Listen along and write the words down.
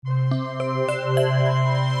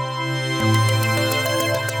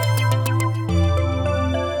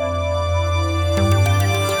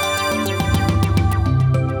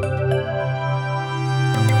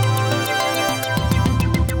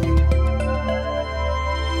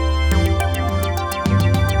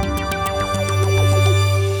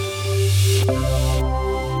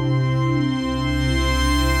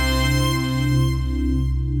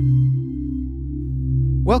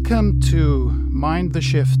Welcome to Mind the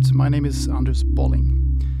Shift. My name is Anders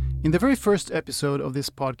Bolling. In the very first episode of this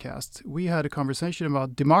podcast, we had a conversation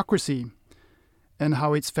about democracy and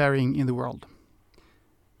how it's faring in the world.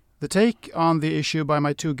 The take on the issue by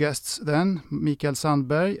my two guests then, Mikael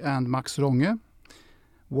Sandberg and Max Ronge,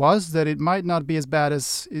 was that it might not be as bad in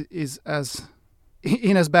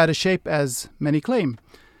as bad a shape as many claim,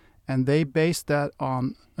 and they based that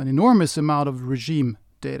on an enormous amount of regime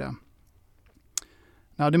data.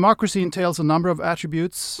 Now, democracy entails a number of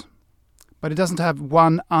attributes, but it doesn't have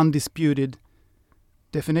one undisputed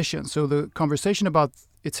definition. So the conversation about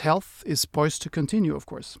its health is poised to continue, of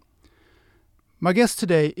course. My guest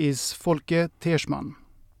today is Folke Teersman.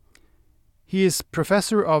 He is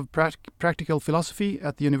professor of practical philosophy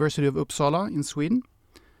at the University of Uppsala in Sweden,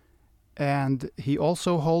 and he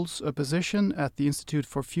also holds a position at the Institute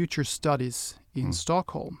for Future Studies in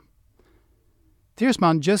Stockholm.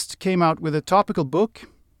 Teersman just came out with a topical book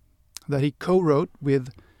that he co-wrote with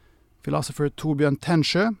philosopher Torbjörn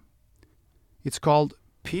Tännsjö. It's called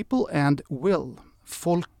People and Will,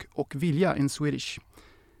 Folk och Vilja in Swedish,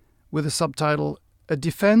 with the subtitle A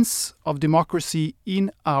Defense of Democracy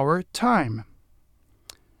in Our Time.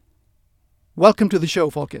 Welcome to the show,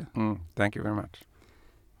 Folke. Thank you very much.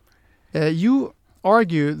 You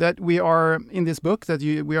argue that we are in this book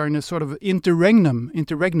we are in a sort of interregnum.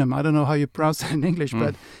 I don't know how you pronounce that in English,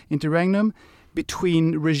 but interregnum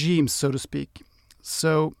between regimes, so to speak.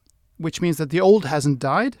 So, which means that the old hasn't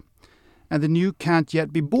died, and the new can't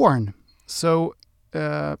yet be born. So,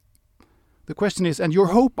 the question is, and your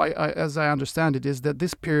hope, as I understand it, is that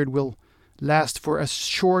this period will last for as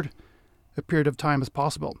short a period of time as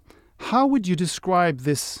possible. How would you describe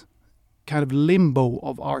this kind of limbo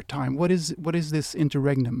of our time? What is this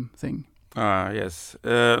interregnum thing? Yes.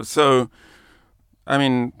 So, I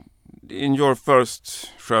mean, in your first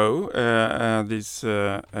show, these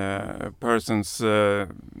persons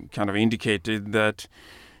kind of indicated that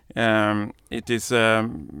it is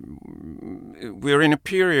we're in a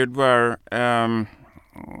period where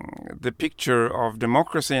the picture of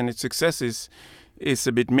democracy and its successes is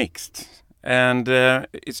a bit mixed. And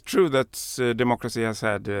it's true that democracy has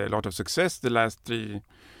had a lot of success the last 3-4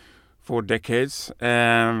 decades.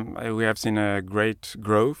 We have seen a great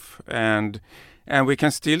growth, and we can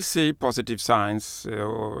still see positive signs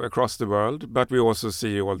across the world, but we also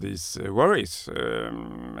see all these worries,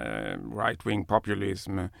 right-wing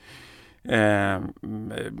populism,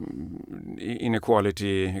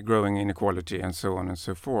 inequality, growing inequality, and so on and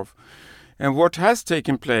so forth. And what has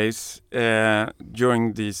taken place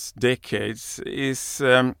during these decades is,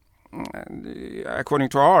 according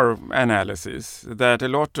to our analysis, that a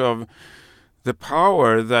lot of the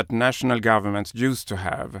power that national governments used to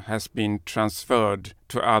have has been transferred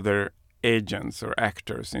to other agents or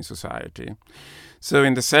actors in society. So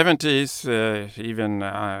in the 70s, even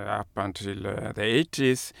up until the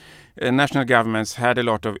 80s, national governments had a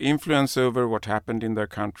lot of influence over what happened in their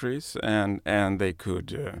countries, and they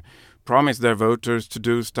could promise their voters to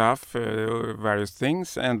do stuff, various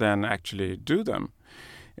things, and then actually do them.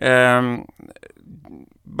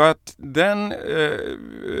 But then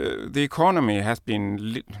the economy has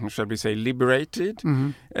been, shall we say, liberated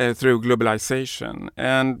through globalization.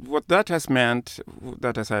 And what that has meant,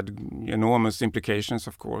 that has had enormous implications,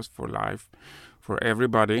 of course, for life, for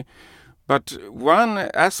everybody. But one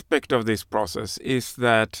aspect of this process is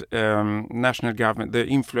that national government, the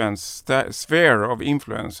influence, the sphere of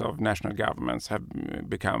influence of national governments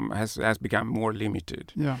has become more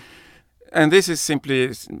limited. Yeah. And this is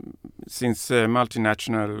simply since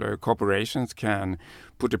multinational corporations can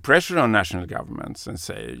put a pressure on national governments and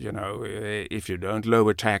say, if you don't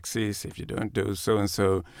lower taxes, if you don't do so and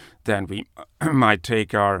so, then we might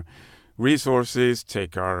take our resources,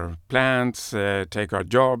 take our plants, take our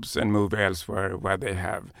jobs, and move elsewhere where they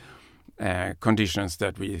have conditions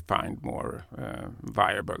that we find more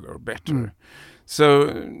viable or better. So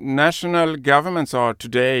national governments are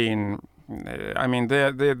today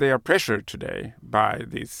they are pressured today by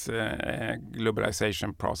this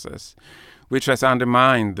globalization process, which has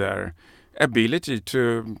undermined their ability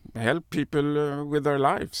to help people with their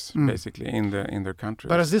lives, basically, in their countries.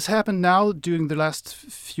 But has this happened now during the last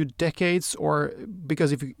few decades, or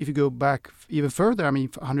because if you go back even further,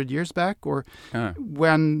 100 years back, or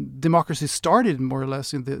when democracy started more or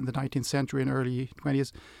less in the 19th century and early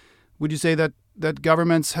 20th, would you say that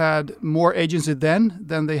governments had more agency then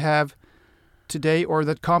than they have today, or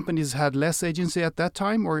that companies had less agency at that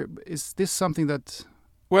time, or is this something that...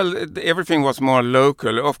 Well, everything was more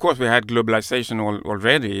local. Of course, we had globalization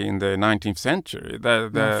already in the 19th century.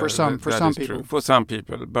 For some people. For some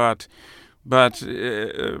people. But But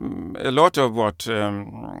a lot of what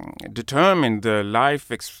determined the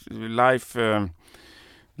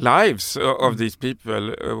lives of these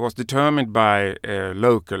people was determined by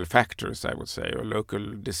local factors, I would say, or local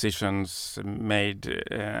decisions made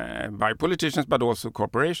by politicians, but also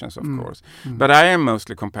corporations, of course. But I am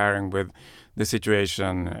mostly comparing with the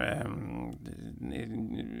situation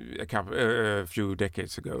a few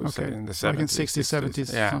decades ago, say in the 70s, like in 60s, 70s,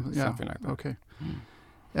 something like that. Okay.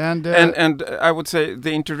 And I would say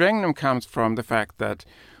the interregnum comes from the fact that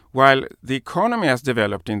while the economy has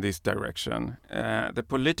developed in this direction, the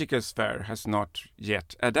political sphere has not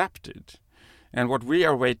yet adapted. And what we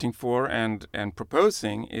are waiting for and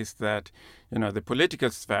proposing is that, the political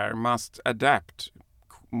sphere must adapt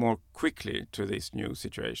more quickly to this new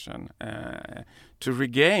situation to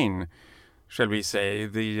regain, shall we say,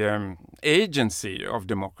 the agency of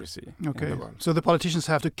democracy in the world. So the politicians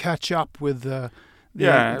have to catch up with we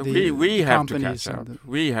have to catch up.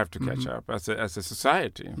 We have to catch up as a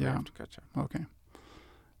society. We have to catch up. Okay.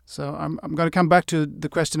 So I'm going to come back to the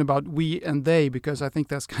question about we and they, because I think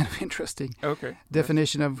that's kind of interesting. Okay.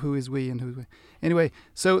 Definition of who is we and who is we. Anyway,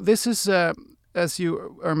 so this is as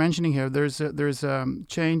you are mentioning here. There's a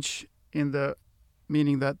change in the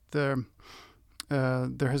meaning that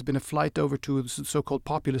there has been a flight over to so-called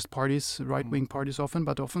populist parties, right-wing parties often,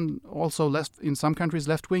 but often also in some countries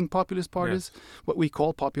left-wing populist parties, what we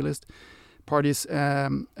call populist parties,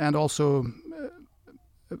 and also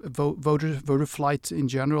voter flight in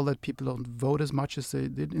general, that people don't vote as much as they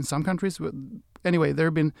did in some countries. Anyway, there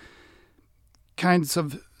have been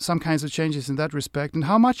some kinds of changes in that respect. And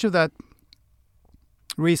how much of that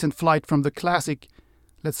recent flight from the classic,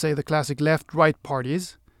 let's say the classic left-right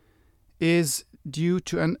parties, is due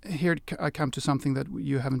to, and here I come to something that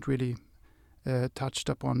you haven't really touched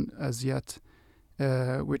upon as yet.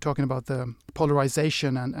 We're talking about the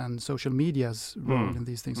polarization and social media's role in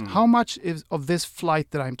these things. How much of this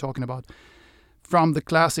flight that I'm talking about from the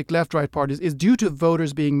classic left-right parties is due to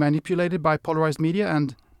voters being manipulated by polarized media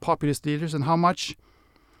and populist leaders, and how much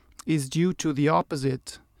is due to the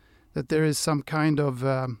opposite, that there is some kind of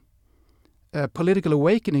political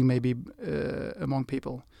awakening maybe among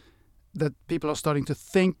people, that people are starting to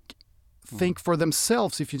think for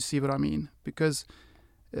themselves, if you see what I mean. Because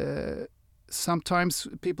sometimes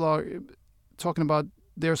people are talking about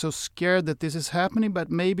they're so scared that this is happening, but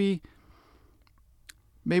maybe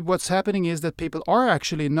what's happening is that people are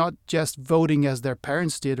actually not just voting as their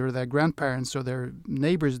parents did or their grandparents or their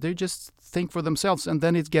neighbors. They just think for themselves, and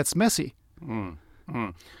then it gets messy.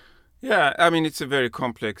 Yeah, I mean, it's a very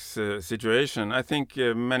complex situation. I think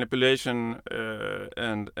manipulation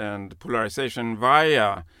and polarization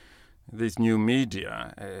via this new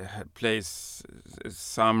media plays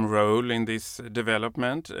some role in this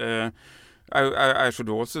development. I should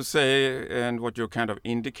also say, and what you're kind of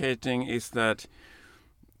indicating is that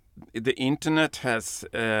the internet has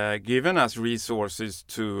given us resources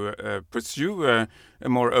to pursue a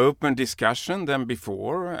more open discussion than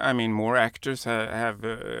before. I mean, more actors have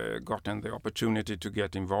gotten the opportunity to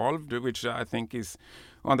get involved, which I think is,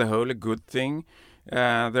 on the whole, a good thing.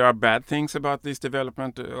 There are bad things about this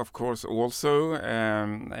development, of course, also,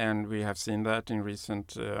 and we have seen that in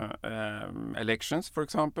recent elections, for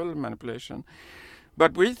example, manipulation.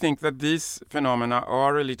 But we think that these phenomena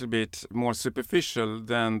are a little bit more superficial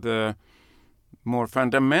than the more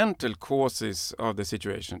fundamental causes of the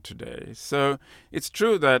situation today. So it's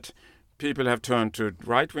true that people have turned to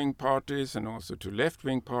right-wing parties and also to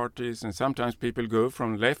left-wing parties, and sometimes people go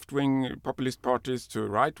from left-wing populist parties to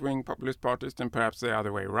right-wing populist parties, and perhaps the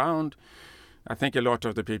other way around. I think a lot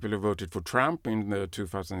of the people who voted for Trump in the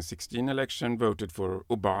 2016 election voted for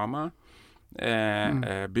Obama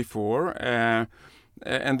before.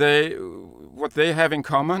 And what they have in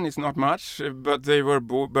common is not much, but they were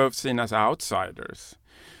both seen as outsiders.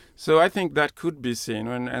 So I think that could be seen,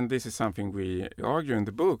 and this is something we argue in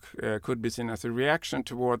the book, could be seen as a reaction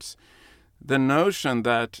towards the notion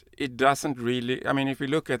that it doesn't really, I mean, if we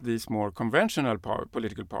look at these more conventional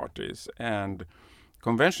political parties and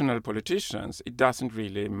conventional politicians, it doesn't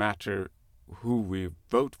really matter who we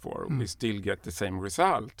vote for. We still get the same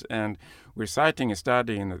result. And we're citing a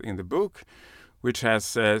study in the book which has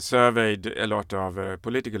surveyed a lot of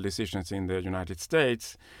political decisions in the United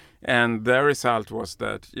States. And their result was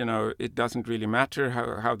that, it doesn't really matter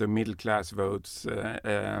how the middle class votes.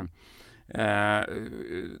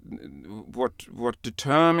 What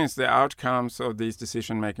determines the outcomes of these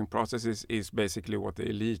decision-making processes is basically what the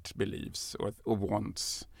elite believes or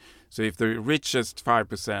wants. So if the richest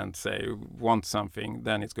 5% say want something,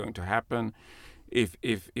 then it's going to happen. If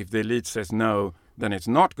the elite says no, then it's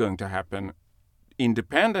not going to happen,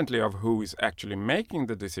 independently of who is actually making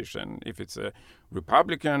the decision, if it's a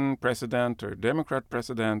Republican president or a Democrat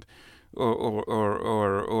president,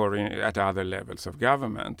 or at other levels of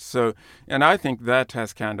government. So, and I think that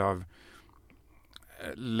has kind of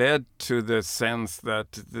led to the sense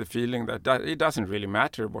that the feeling that it doesn't really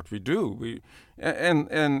matter what we do, and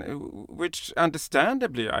which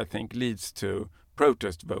understandably I think leads to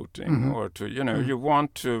protest voting, or to you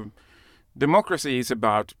want to. Democracy is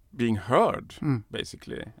about being heard,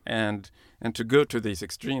 basically, and to go to these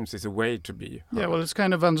extremes is a way to be heard. Yeah, well, it's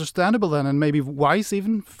kind of understandable then, and maybe wise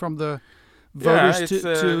even from the voters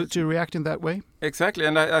to react in that way. Exactly,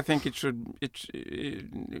 and I think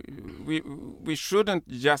we shouldn't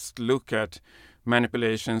just look at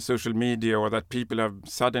manipulation, social media, or that people have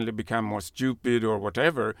suddenly become more stupid or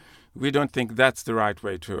whatever. We don't think that's the right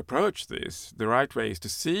way to approach this. The right way is to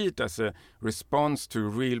see it as a response to a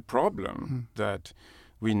real problem that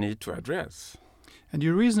we need to address. And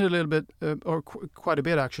you reason a little bit, or quite a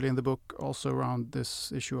bit actually, in the book also around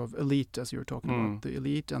this issue of elite, as you were talking about, the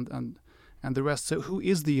elite and the rest. So who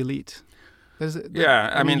is the elite?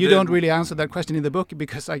 I mean, you don't really answer that question in the book,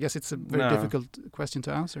 because I guess it's a very difficult question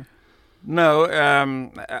to answer. No,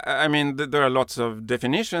 I mean, there are lots of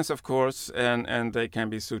definitions, of course, and they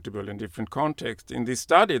can be suitable in different contexts. In this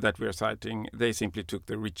study that we're citing, they simply took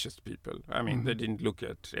the richest people. I mean, they didn't look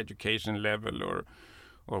at education level or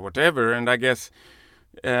whatever. And I guess,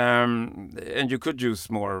 and you could use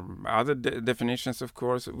more other definitions, of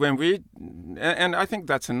course. And I think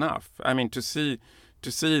that's enough. I mean, to see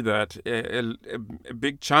that a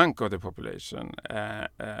big chunk of the population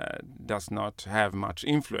does not have much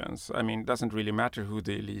influence. I mean, it doesn't really matter who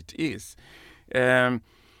the elite is. I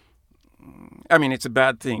mean, it's a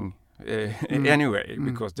bad thing anyway,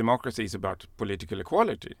 because democracy is about political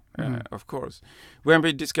equality, of course. When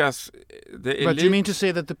we discuss the elite... But you mean to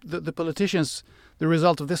say that the politicians, the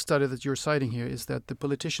result of this study that you're citing here is that the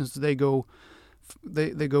politicians, they go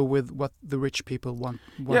with what the rich people want.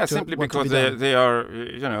 Simply because they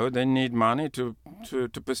are, they need money to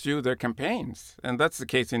pursue their campaigns, and that's the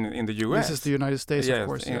case in the U.S. This is the United States, of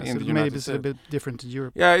course. In the maybe it's a bit different in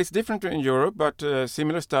Europe. Yeah, it's different in Europe, but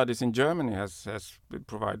similar studies in Germany have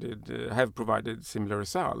provided similar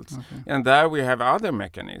results, and there we have other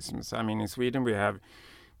mechanisms. I mean, in Sweden we have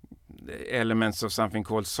elements of something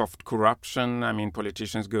called soft corruption. I mean,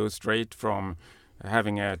 politicians go straight from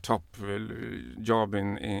having a top job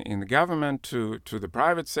in the government to the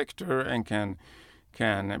private sector, and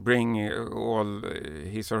can bring all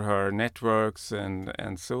his or her networks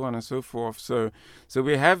and so on and so forth. So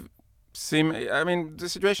we have I mean, the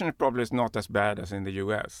situation probably is not as bad as in the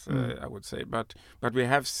US, I would say, but we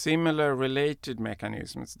have similar related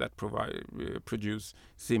mechanisms that produce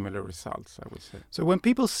similar results, I would say. So when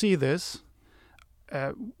people see this,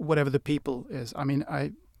 whatever the people is, I mean,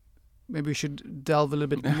 maybe we should delve a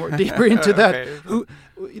little bit more deeper into that.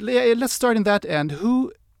 Let's start in that end.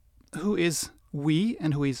 Who is we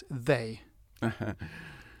and who is they?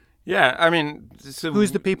 Yeah, I mean... So who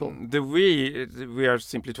is the people? We are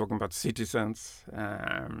simply talking about citizens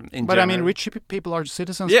in But general. I mean, rich people are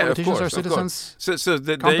citizens, yeah, politicians of course, are citizens. So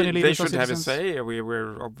they should have a say.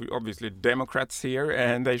 We're obviously Democrats here,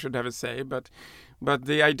 and they should have a say, but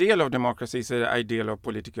the ideal of democracy is the ideal of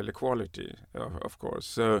political equality, of course.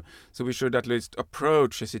 So we should at least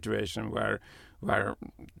approach a situation where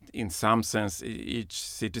in some sense each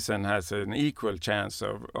citizen has an equal chance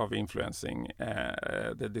of influencing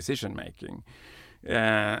the decision making,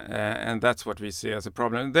 and that's what we see as a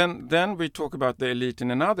problem. Then we talk about the elite in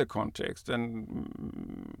another context, and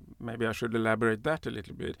maybe I should elaborate that a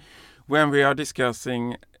little bit when we are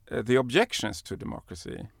discussing the objections to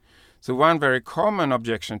democracy. So one very common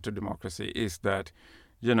objection to democracy is that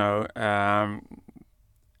a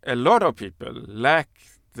lot of people lack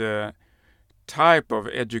the type of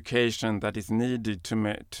education that is needed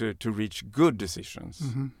to reach good decisions.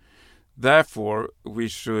 Therefore, we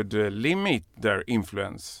should limit their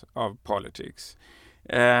influence of politics.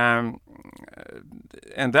 And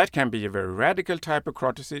that can be a very radical type of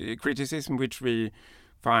criticism, which we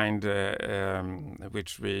find,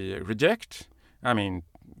 which we reject. I mean,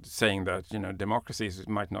 saying that democracy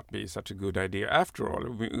might not be such a good idea after all.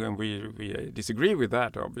 We disagree with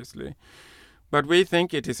that, obviously. But we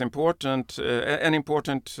think it is important. An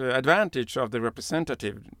important advantage of the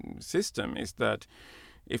representative system is that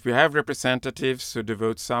if we have representatives who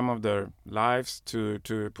devote some of their lives to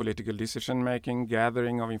political decision making,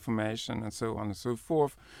 gathering of information, and so on and so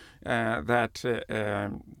forth, that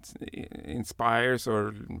inspires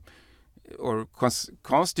or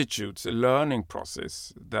constitutes a learning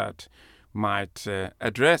process that might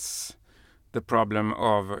address the problem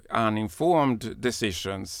of uninformed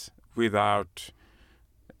decisions without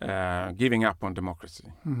giving up on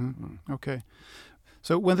democracy. Okay.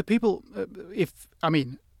 So when the people,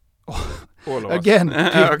 All of again,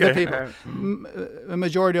 us. the people, a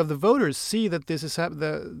majority of the voters see that this is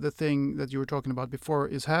the thing that you were talking about before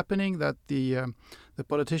is happening, that the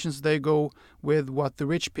politicians, they go with what the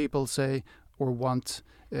rich people say or want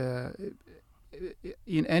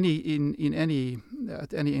in any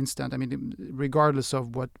at any instant. I mean, regardless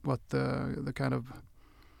of what the kind of,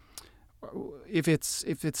 if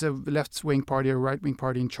it's a left-wing party or right-wing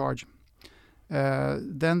party in charge,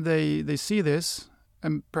 then they see this,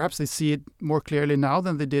 and perhaps they see it more clearly now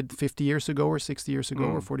than they did 50 years ago or 60 years ago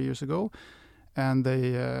or 40 years ago, and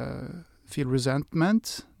they feel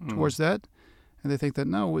resentment towards that, and they think that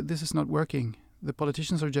no, this is not working. The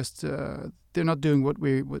politicians are just they're not doing what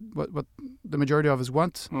the majority of us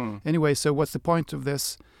want anyway. So what's the point of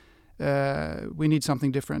this? We need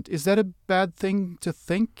something different. Is that a bad thing to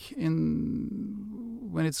think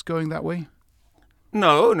when it's going that way?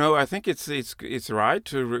 No. I think it's right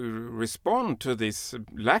to respond to this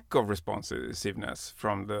lack of responsiveness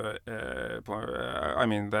from the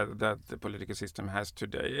that the political system has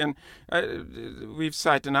today. And we've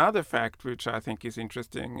cited another fact which I think is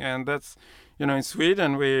interesting, and that's, in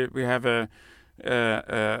Sweden we have a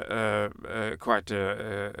quite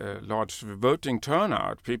a large voting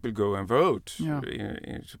turnout. People go and vote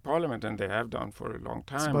into parliament, and they have done for a long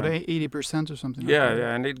time. It's about 80% or something.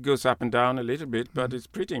 Yeah, and it goes up and down a little bit, but it's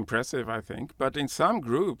pretty impressive, I think. But in some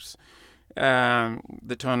groups,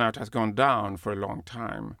 the turnout has gone down for a long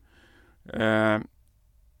time,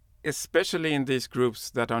 especially in these groups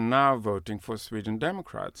that are now voting for Sweden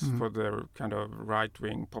Democrats, for the kind of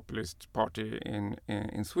right-wing populist party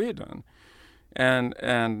in Sweden. And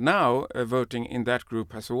now voting in that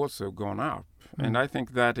group has also gone up. And I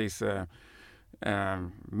think that is a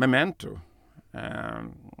memento.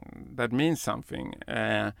 That means something.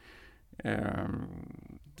 And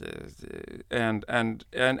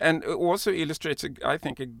also illustrates, I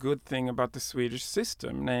think, a good thing about the Swedish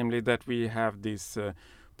system, namely that we have this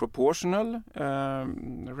proportional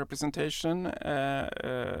representation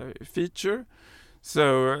feature.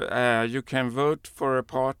 So you can vote for a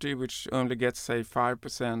party which only gets, say,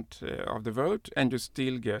 5% of the vote, and you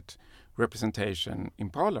still get representation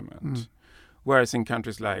in parliament. Whereas in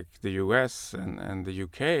countries like the US and the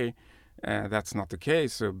UK, that's not the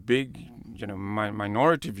case. So big,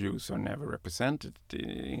 minority views are never represented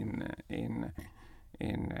in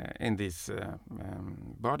these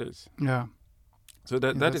bodies. Yeah. So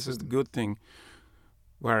that is a good thing,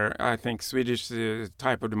 where I think Swedish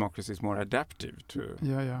type of democracy is more adaptive to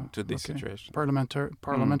this situation.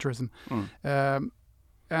 Parliamentarism.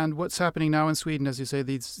 And what's happening now in Sweden, as you say,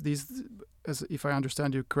 these, as if I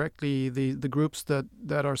understand you correctly, the groups that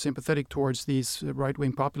are sympathetic towards these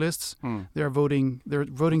right-wing populists, voting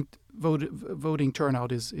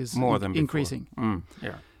turnout is more than increasing.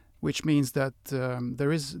 Which means that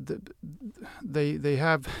they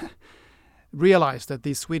have realized that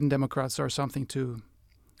these Sweden Democrats are something to.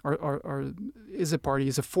 Is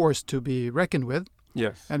a force to be reckoned with.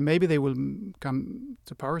 Yes. And maybe they will come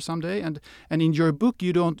to power someday. And in your book,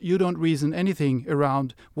 you don't reason anything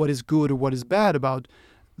around what is good or what is bad about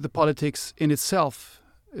the politics in itself.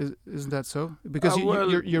 Isn't that so? Because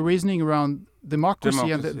you're reasoning around democracy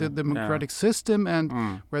and the democratic system, and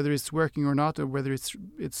whether it's working or not, or whether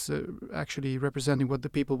it's actually representing what the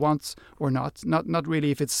people want or not. Not really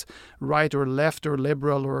if it's right or left or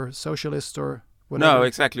liberal or socialist or whatever. No,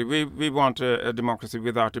 exactly. We want a democracy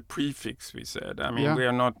without a prefix, we said. I mean,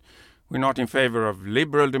 we're not in favor of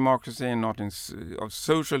liberal democracy and not of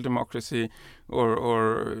social democracy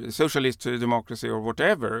or socialist democracy or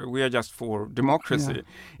whatever. We are just for democracy.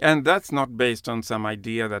 And that's not based on some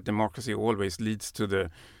idea that democracy always leads to the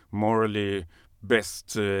morally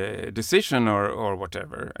best decision or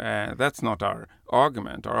whatever. That's not our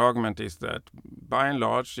argument. Our argument is that, by and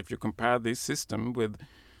large, if you compare this system with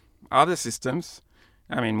other systems,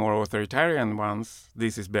 I mean more authoritarian ones,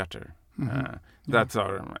 this is better. That's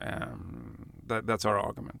our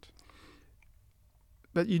argument.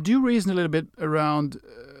 But you do reason a little bit around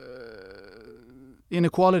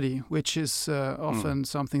inequality, which is often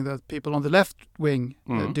something that people on the left wing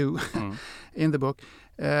do in the book.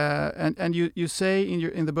 And you say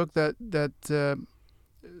in the book that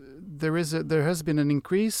there has been an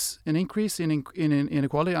increase in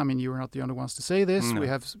inequality. I mean, you are not the only ones to say this. No. We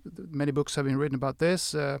have many books have been written about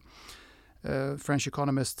this. French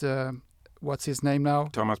economist, what's his name now?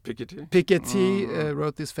 Thomas Piketty. Piketty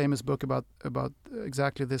wrote this famous book about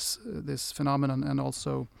exactly this phenomenon, and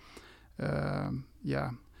also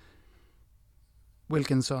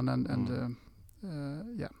Wilkinson and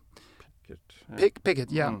Pickett,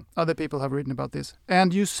 other people have written about this.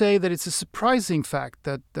 And you say that it's a surprising fact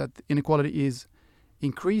that inequality is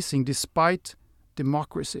increasing despite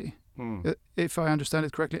democracy, if I understand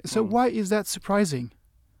it correctly. So why is that surprising?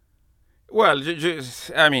 Well,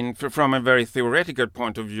 I mean, from a very theoretical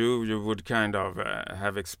point of view, you would kind of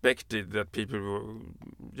have expected that people,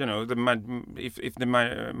 if the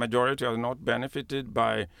majority are not benefited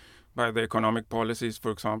by the economic policies,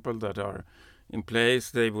 for example, that are in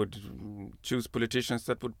place, they would choose politicians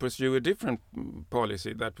that would pursue a different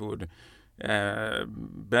policy that would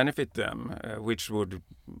benefit them, which would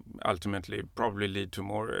ultimately probably lead to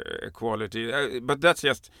more equality. But that's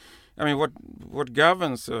just, I mean, what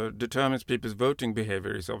governs or determines people's voting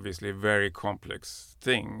behavior is obviously a very complex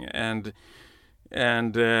thing, and I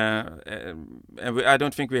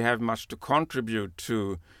don't think we have much to contribute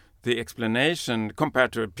to the explanation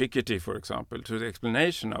compared to Piketty, for example, to the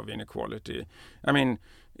explanation of inequality. I mean,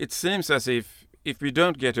 it seems as if we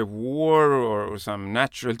don't get a war or some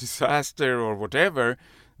natural disaster or whatever,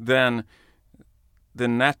 then the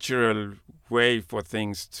natural way for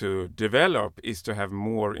things to develop is to have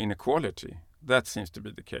more inequality. That seems to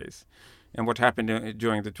be the case. And what happened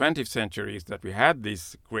during the 20th century is that we had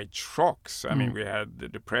these great shocks. I mean, we had the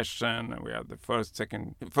Depression, and we had the First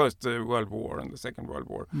World War and the Second World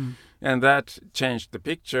War. And that changed the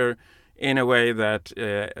picture in a way that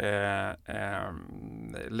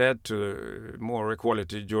led to more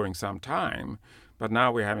equality during some time. But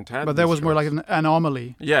now we haven't had. But that was more like an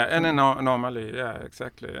anomaly. Yeah, an anomaly. Yeah,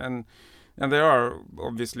 exactly. And there are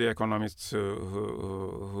obviously economists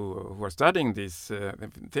who are studying these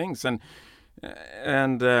things, and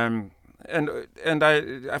I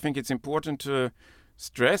think it's important to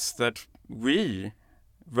stress that we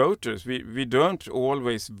voters we don't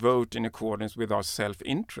always vote in accordance with our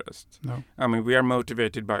self-interest. No. I mean, we are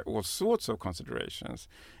motivated by all sorts of considerations,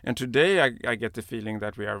 and today I get the feeling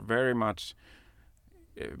that we are very much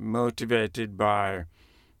motivated by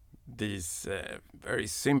these very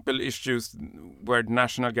simple issues where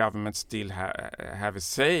national governments still have a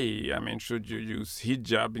say. I mean, should you use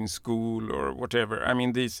hijab in school or whatever? I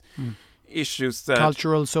mean, these issues that...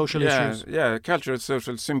 Cultural, social issues. Yeah, cultural,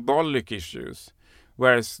 social, symbolic issues.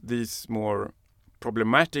 Whereas these more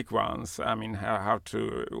problematic ones, I mean, how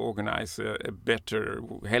to organize a better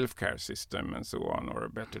healthcare system and so on, or a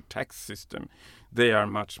better tax system, they are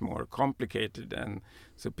much more complicated, and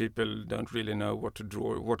so people don't really know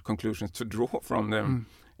what conclusions to draw from them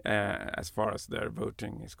as far as their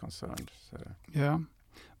voting is concerned. So. Yeah,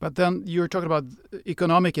 but then you're talking about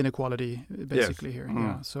economic inequality, basically, here.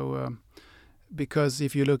 Yeah. So, because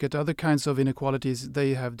if you look at other kinds of inequalities,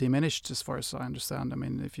 they have diminished as far as I understand. I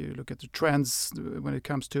mean, if you look at the trends when it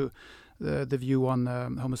comes to the view on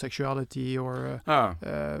homosexuality or,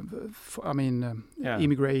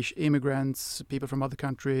 immigrants, people from other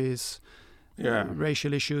countries,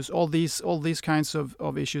 racial issues, all these kinds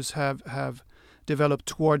of issues have developed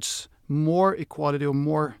towards more equality or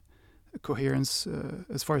more coherence,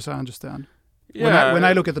 as far as I understand. Yeah, when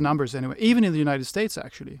I look at the numbers, anyway, even in the United States,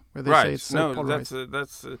 actually, where they say it's so polarized.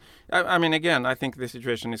 I mean, again, I think the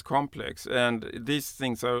situation is complex, and these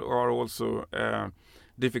things are also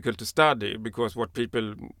difficult to study, because what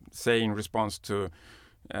people say in response to,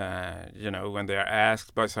 when they are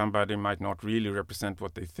asked by somebody might not really represent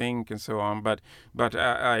what they think and so on. But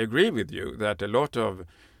I agree with you that a lot of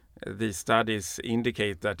these studies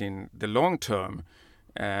indicate that in the long term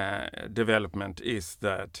development is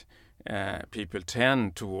that people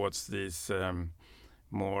tend towards these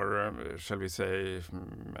more, shall we say,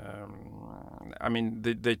 I mean,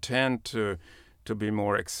 they tend to be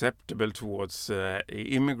more acceptable towards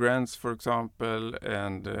immigrants, for example,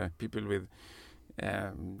 and people with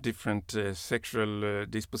different sexual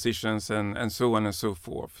dispositions and so on and so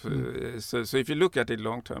forth. So if you look at it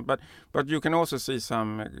long term, but you can also see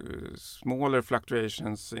some smaller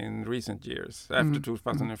fluctuations in recent years. After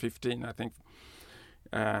 2015, I think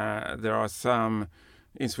there are some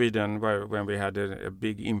in Sweden when we had a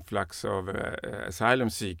big influx of asylum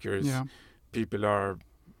seekers.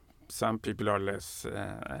 Some people are less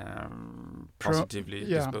positively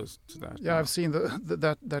disposed to that. Yeah, I've seen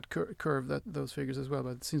that curve, those figures as well.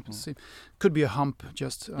 But it seems could be a hump.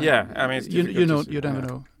 Just I mean, it's you never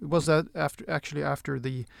know. Was that after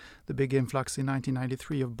the big influx in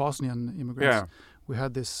 1993 of Bosnian immigrants? Yeah. We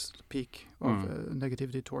had this peak of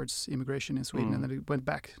negativity towards immigration in Sweden, and then it went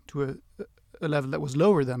back to a level that was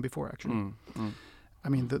lower than before, actually. I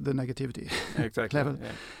mean, the negativity level.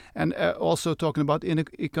 Yeah. And also talking about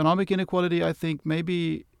economic inequality, I think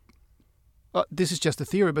maybe this is just a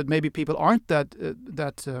theory, but maybe people aren't that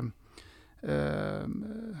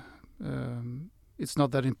it's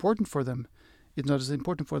not that important for them. It's not as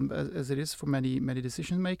important for them as it is for many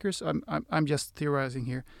decision makers. I'm just theorizing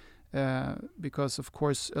here, because of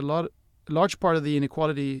course a large part of the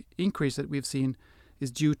inequality increase that we've seen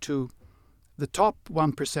is due to the top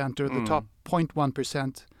 1% or the top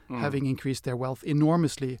 0.1% having increased their wealth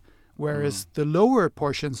enormously, whereas the lower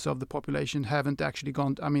portions of the population haven't actually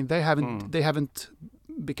gone. I mean, they haven't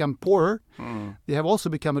become poorer. They have also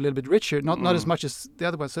become a little bit richer, not as much as the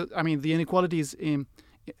other ones. So I mean, the inequality is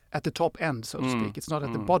at the top end, so to speak. It's not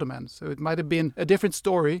at the bottom end. So it might have been a different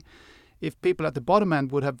story if people at the bottom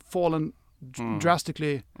end would have fallen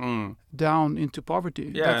drastically down into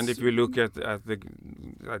poverty. Yeah, and if we look at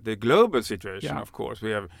the global situation, of course,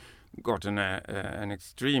 we have gotten an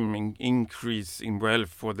extreme increase in wealth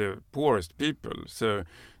for the poorest people. So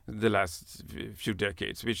the last few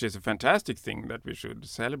decades, which is a fantastic thing that we should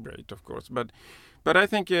celebrate, of course. But I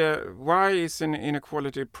think why is an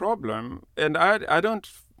inequality a problem? And I don't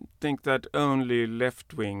think that only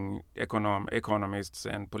left-wing economists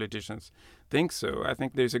and politicians think so. I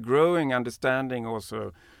think there's a growing understanding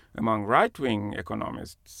also among right-wing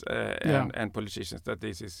economists and politicians that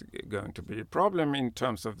this is going to be a problem in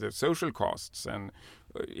terms of the social costs and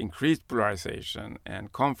increased polarization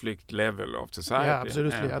and conflict level of society.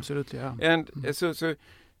 Yeah, absolutely. Yeah. And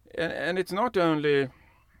and it's not only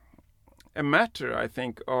a matter, I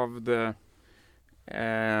think, of the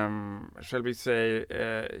shall we say,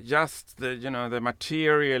 just the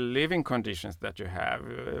material living conditions that you have.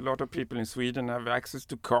 A lot of people in Sweden have access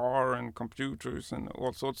to car and computers and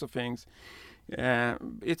all sorts of things.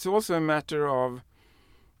 It's also a matter of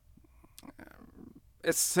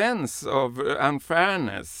a sense of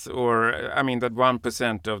unfairness, or I mean that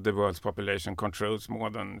 1% of the world's population controls more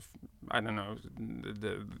than, I don't know,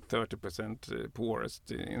 the 30%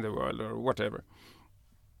 poorest in the world or whatever.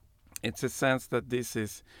 It's a sense that this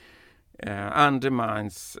is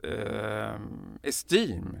undermines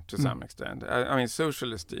esteem to some extent. I mean,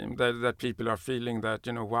 social esteem, that people are feeling that,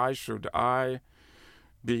 why should I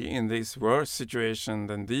be in this worse situation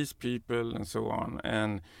than these people and so on.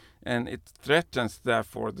 And it threatens,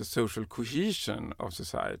 therefore, the social cohesion of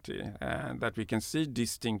society, and that we can see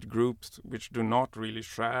distinct groups which do not really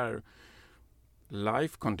share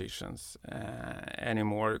life conditions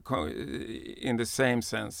anymore in the same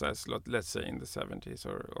sense as, let's say, in the 70s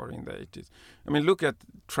or in the 80s. I mean, look at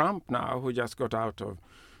Trump now, who just got out of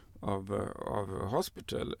a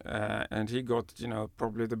hospital, and he got,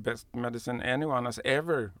 probably the best medicine anyone has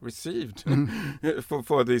ever received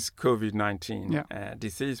for this COVID-19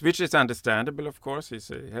 disease, which is understandable, of course.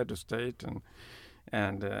 He's a head of state,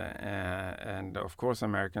 and of course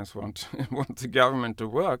Americans want the government to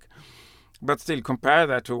work. But still, compare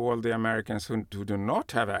that to all the Americans who do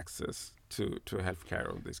not have access to health care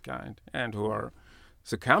of this kind and who are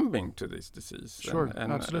succumbing to this disease. Sure,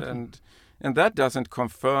 absolutely. And that doesn't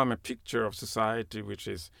confirm a picture of society which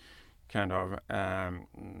is kind of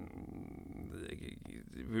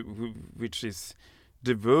which is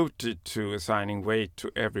devoted to assigning weight to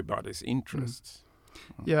everybody's interests.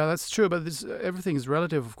 Yeah, that's true. But everything is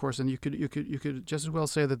relative, of course, and you could just as well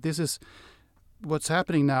say that this is. What's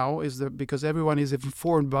happening now is that because everyone is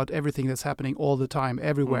informed about everything that's happening all the time,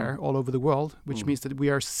 everywhere, all over the world, which means that we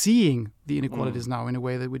are seeing the inequalities now in a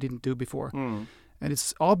way that we didn't do before. And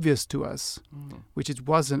it's obvious to us, which it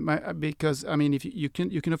wasn't. Because, I mean, if you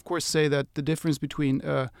can of course say that the difference between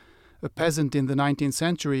a peasant in the 19th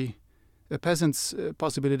century, a peasant's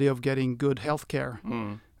possibility of getting good health care,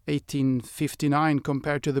 1859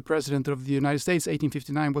 compared to the President of the United States,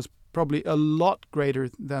 1859 was probably a lot greater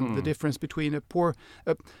than the difference between a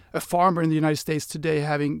farmer in the United States today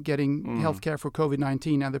getting health care for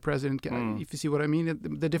COVID-19 and the President. If you see what I mean,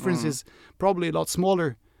 the difference is probably a lot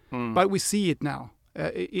smaller, but we see it now.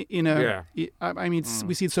 We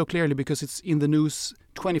see it so clearly because it's in the news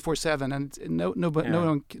 24/7, and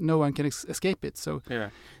no one can escape it. So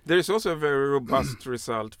there is also a very robust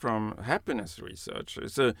result from happiness research.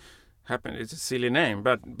 It's a silly name,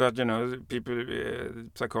 but people,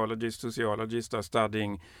 psychologists, sociologists are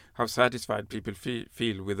studying how satisfied people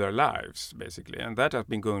feel with their lives, basically, and that has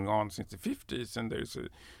been going on since the 50s, and there's a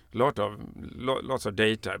lots of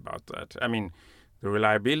data about that. I mean, the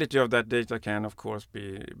reliability of that data can, of course,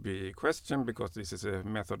 be questioned because this is a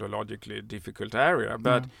methodologically difficult area.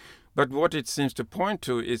 But what it seems to point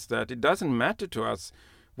to is that it doesn't matter to us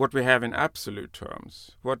what we have in absolute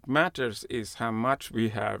terms. What matters is how much we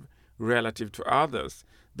have relative to others,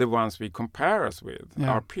 the ones we compare us with,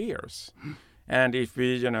 our peers. And if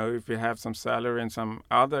we have some salary and some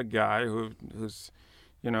other guy who's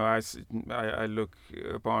I look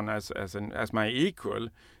upon as my equal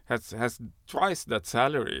has twice that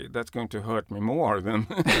salary, that's going to hurt me more than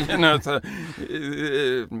So,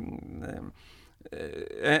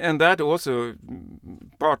 and that also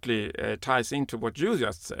partly ties into what you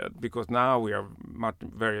just said, because now we are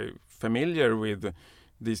very familiar with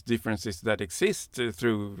these differences that exist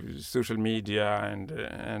through social media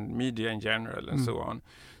and media in general and so on.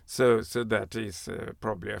 So that is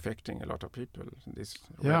probably affecting a lot of people. This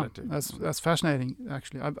reality. That's fascinating.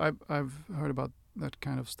 Actually, I've heard about that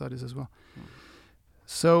kind of studies as well.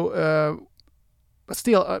 So, but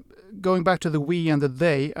still, going back to the we and the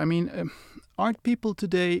they. I mean, aren't people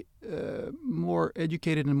today more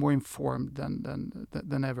educated and more informed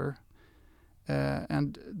than ever?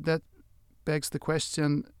 And that begs the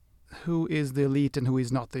question: who is the elite and who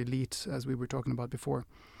is not the elite, as we were talking about before?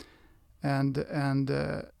 And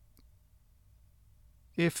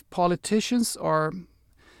if politicians are,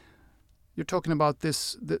 you're talking about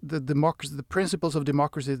this, the democracy, the principles of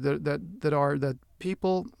democracy that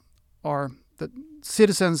people are, that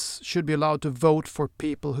citizens should be allowed to vote for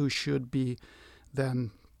people who should be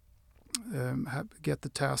then get the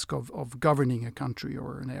task of governing a country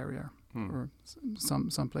or an area or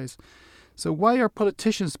some place. So why are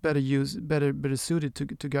politicians better suited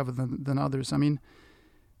to govern than others? I mean,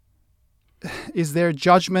 is their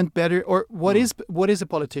judgment better, or what is a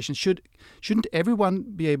politician? Shouldn't everyone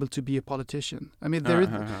be able to be a politician? I mean,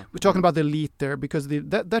 we're talking about the elite there, because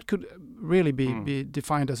that could really be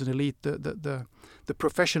defined as an elite, the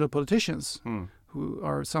professional politicians who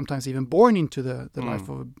are sometimes even born into the life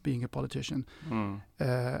of being a politician,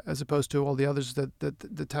 as opposed to all the others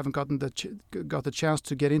that haven't got the chance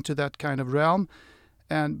to get into that kind of realm.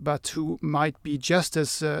 But who might be just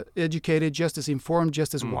as educated, just as informed,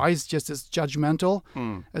 just as wise, just as judgmental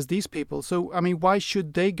as these people. So, I mean, why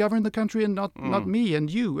should they govern the country and not me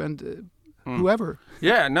and you and whoever?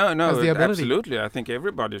 Yeah, no, absolutely. I think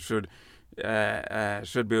everybody should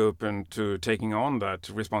be open to taking on that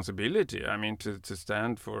responsibility. I mean, to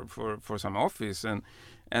stand for some office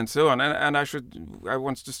and so on. And I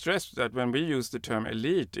want to stress that when we use the term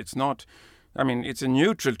elite, it's not. I mean, it's a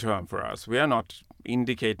neutral term for us. We are not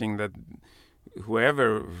indicating that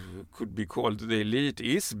whoever could be called the elite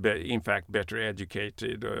is, in fact, better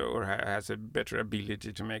educated or has a better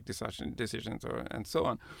ability to make decisions and so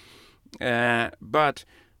on. But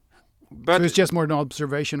so it's just more an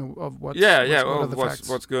observation of what's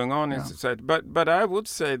going on in society. But I would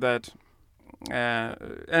say that,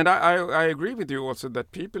 and I agree with you also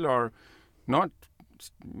that people are not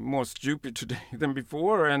more stupid today than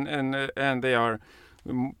before, and they are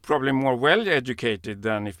probably more well educated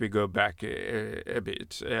than if we go back a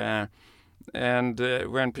bit.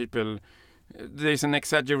 When people, there's an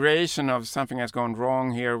exaggeration of something has gone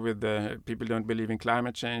wrong here with people don't believe in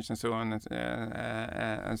climate change and so on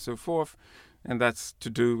and so forth, and that's to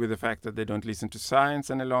do with the fact that they don't listen to science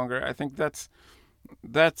any longer. I think that's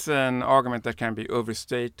an argument that can be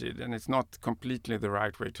overstated, and it's not completely the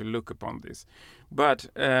right way to look upon this. But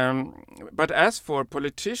as for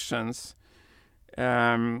politicians,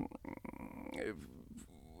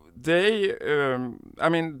 they, I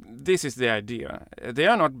mean, this is the idea. They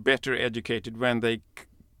are not better educated when they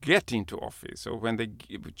get into office or when they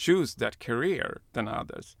choose that career than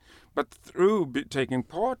others, but through taking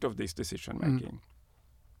part of this decision making.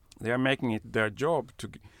 They are making it their job to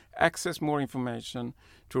access more information,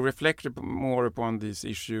 to reflect more upon these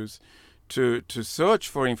issues, to search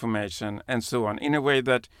for information and so on, in a way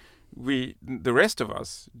that the rest of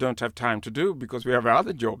us don't have time to do because we have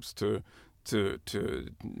other jobs to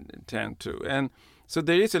tend to. And so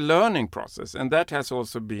there is a learning process, and that has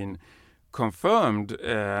also been confirmed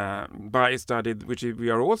by a study which we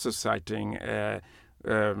are also citing,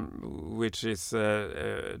 which is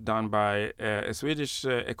done by a Swedish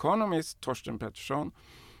economist, Torsten Pettersson,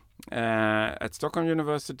 at Stockholm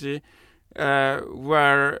University,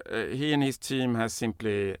 where he and his team has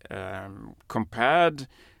simply compared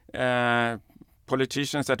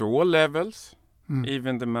politicians at all levels,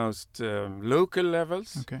 even the most local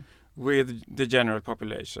levels, with the general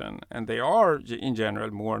population. And they are, in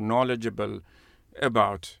general, more knowledgeable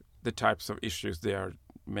about the types of issues they are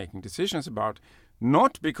making decisions about,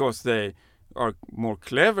 not because they are more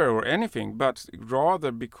clever or anything, but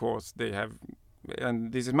rather because they have,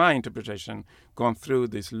 and this is my interpretation, gone through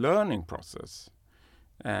this learning process.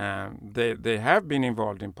 They have been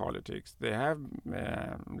involved in politics. They have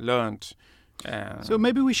learned. So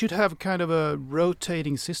maybe we should have kind of a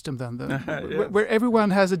rotating system then, where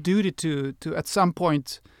everyone has a duty to at some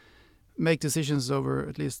point make decisions over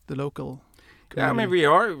at least the local. Yeah, I mean, we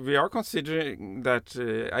are considering that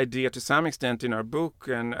idea to some extent in our book,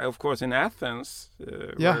 and of course in Athens,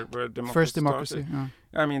 where democracy first democracy. started. Yeah.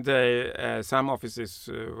 I mean, some offices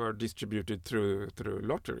were distributed through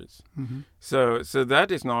lotteries. Mm-hmm. So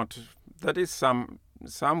that is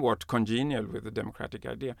somewhat congenial with the democratic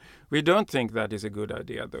idea. We don't think that is a good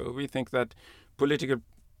idea, though. We think that political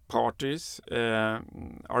parties are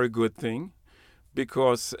a good thing,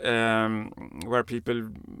 because where people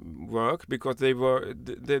work, because they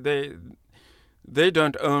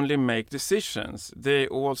don't only make decisions, they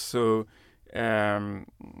also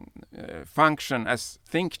function as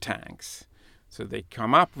think tanks. So they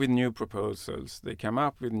come up with new proposals, they come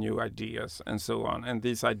up with new ideas, and so on. And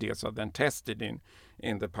these ideas are then tested in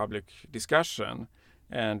the public discussion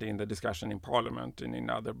and in the discussion in parliament and in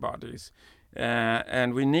other bodies.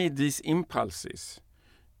 And we need these impulses.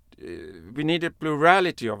 We need a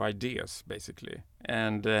plurality of ideas, basically,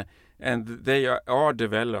 and they are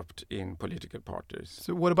developed in political parties.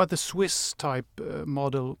 So what about the Swiss type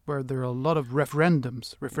model, where there are a lot of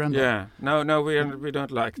referendums? Yeah, no, we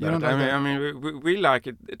don't like that. Don't like that. I mean, we like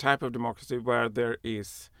a type of democracy where there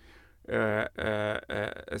is a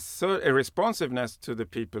responsiveness to the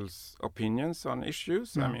people's opinions on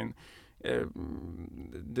issues. Yeah. I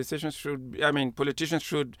mean, politicians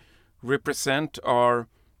should represent our,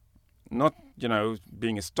 not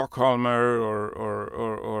being a Stockholmer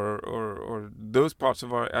or those parts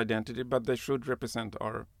of our identity, but they should represent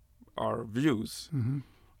our views. Mm-hmm.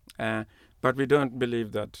 But we don't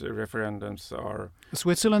believe that referendums are.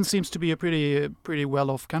 Switzerland seems to be a pretty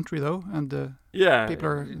well-off country, though, and people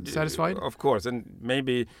are satisfied. Of course, and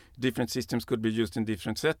maybe different systems could be used in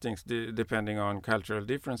different settings depending on cultural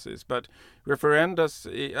differences. But referendums,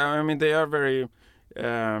 I mean, they are very.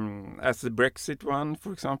 As the Brexit one,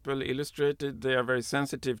 for example, illustrated, they are very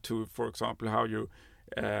sensitive to, for example, how you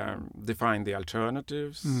define the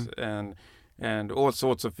alternatives and all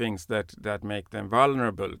sorts of things that make them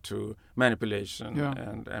vulnerable to manipulation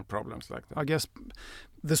and problems like that. I guess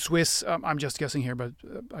the Swiss, I'm just guessing here, but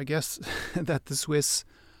I guess that the Swiss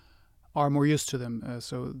are more used to them,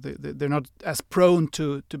 so they're not as prone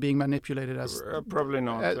to being manipulated as probably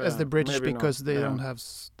not as the British, because not. they don't have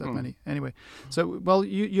that many anyway. So well,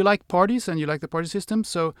 you like parties and you like the party system.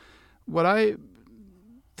 So what I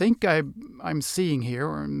think I'm seeing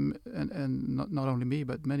here, and not only me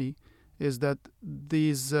but many, is that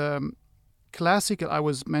these classical, I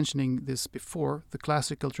was mentioning this before, the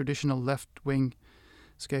classical traditional left-wing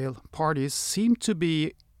scale parties seem to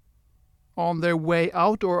be on their way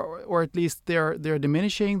out, or at least they're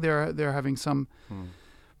diminishing. They're having some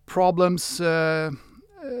problems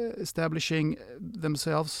establishing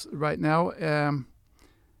themselves right now.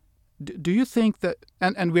 Do you think that,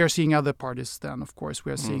 and we are seeing other parties then, of course,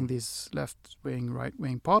 we are seeing these left-wing,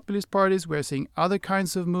 right-wing populist parties, we're seeing other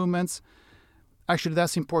kinds of movements. Actually,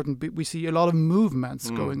 that's important. We see a lot of movements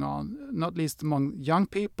going on, not least among young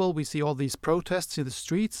people. We see all these protests in the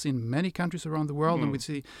streets in many countries around the world, and we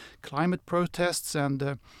see climate protests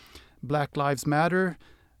and Black Lives Matter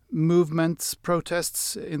movements,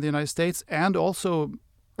 protests in the United States, and also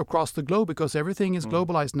across the globe, because everything is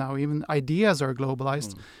globalized now. Even ideas are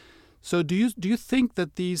globalized. So do you think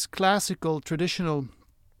that these classical, traditional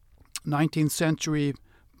 19th century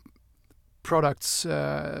products,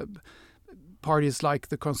 parties like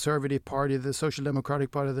the Conservative Party, the Social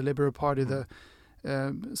Democratic Party, the Liberal Party, the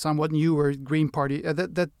somewhat newer Green Party,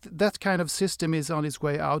 that kind of system is on its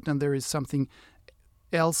way out, and there is something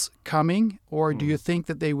else coming? Or do you think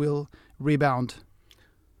that they will rebound?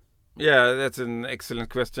 Yeah, that's an excellent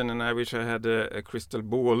question, and I wish I had a crystal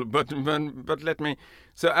ball. But let me.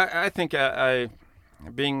 So I think I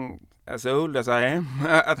being as old as I am,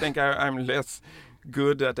 I think I'm less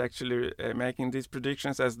good at actually making these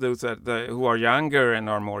predictions as those who are younger and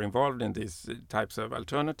are more involved in these types of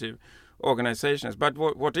alternative organizations. But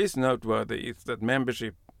what is noteworthy is that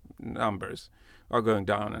membership numbers are going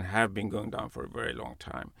down and have been going down for a very long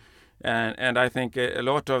time. And I think a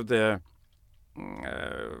lot of the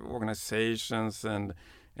organizations and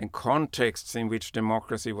contexts in which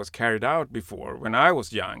democracy was carried out before, when I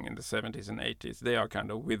was young in the 70s and 80s, they are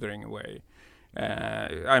kind of withering away.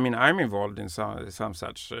 I mean, I'm involved in some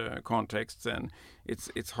such contexts, and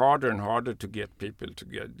it's harder and harder to get people to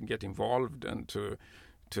get involved and to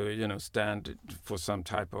stand for some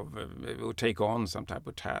type of or take on some type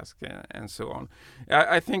of task and so on.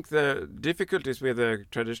 I think the difficulties with the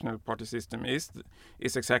traditional party system is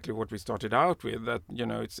exactly what we started out with. That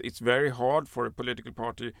it's very hard for a political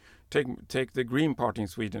party. Take the Green Party in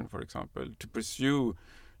Sweden, for example, to pursue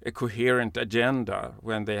a coherent agenda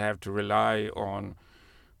when they have to rely on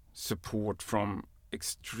support from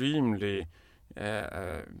extremely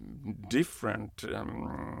different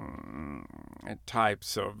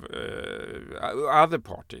types of other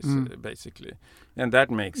parties, basically, and that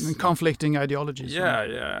makes conflicting ideologies.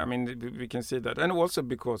 Yeah. I mean, we can see that, and also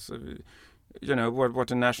because what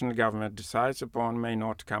the national government decides upon may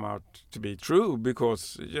not come out to be true,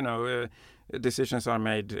 because decisions are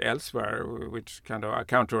made elsewhere which kind of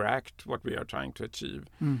counteract what we are trying to achieve.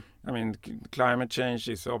 I mean, climate change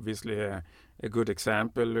is obviously a good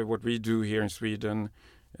example. What we do here in Sweden,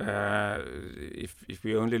 if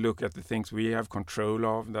we only look at the things we have control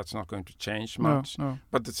of, that's not going to change much. No.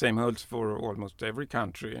 But the same holds for almost every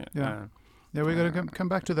country. Yeah, we're going to come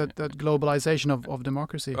back to that globalization of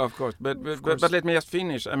democracy. Of course, but let me just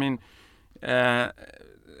finish. I mean,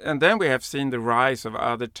 and then we have seen the rise of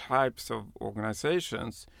other types of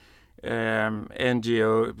organizations,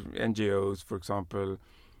 NGOs, for example,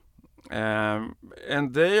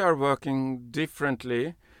 and they are working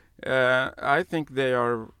differently. I think they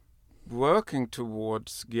are working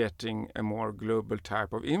towards getting a more global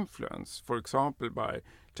type of influence, for example, by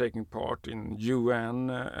taking part in UN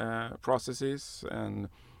processes and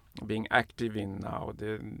being active in now.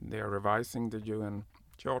 They are revising the UN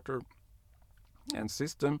Charter and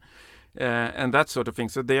system and that sort of thing.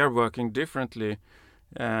 So they are working differently.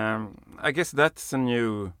 I guess that's a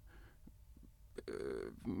new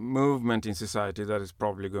movement in society that is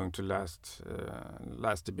probably going to last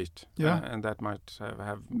a bit. And that might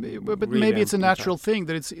have but maybe it's a natural thing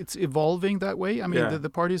that it's evolving that way. I mean, the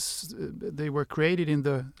parties, they were created in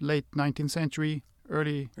the late 19th century,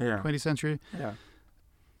 early 20th century.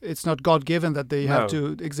 It's not God-given that they have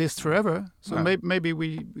to exist forever. So maybe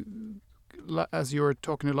we, as you're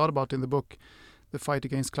talking a lot about in the book, the fight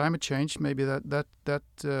against climate change, maybe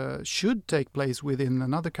that should take place within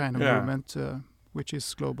another kind of movement, which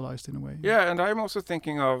is globalized in a way. Yeah, and I'm also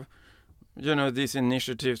thinking of, these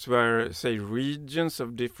initiatives where, say, regions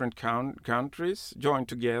of different countries join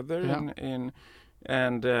together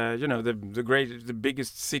the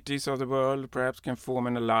biggest cities of the world perhaps can form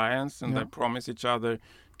an alliance and they promise each other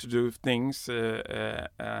to do things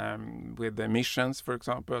with emissions, for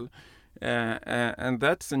example. And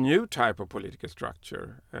that's a new type of political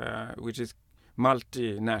structure, which is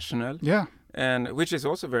multinational. And which is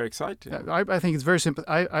also very exciting. I think it's very simple.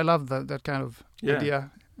 I love that kind of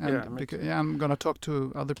idea. And I'm going to talk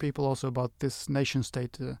to other people also about this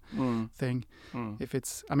nation-state thing. If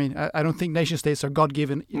it's, I don't think nation-states are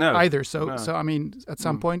God-given either. So I mean, at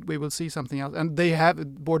some point we will see something else. And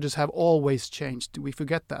borders have always changed. We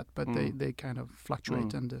forget that, but they kind of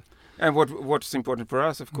fluctuate. And what's important for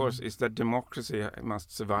us, of course, is that democracy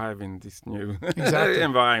must survive in this new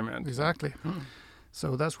environment. Exactly.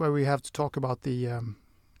 So that's why we have to talk about the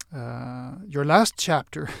your last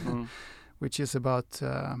chapter, which is about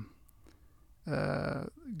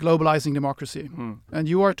globalizing democracy. And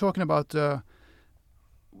you are talking about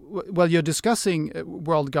you're discussing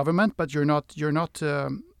world government, but you're not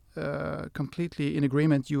completely in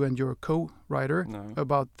agreement, you and your co-writer,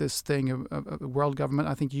 about this thing of world government.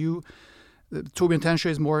 I think Torbjörn Tännsjö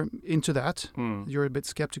is more into that. You're a bit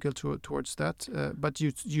skeptical towards that, but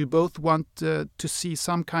you both want to see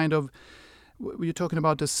some kind of. You're talking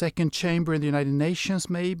about a second chamber in the United Nations,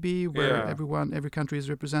 maybe, where every country is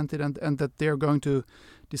represented, and that they're going to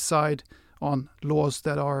decide on laws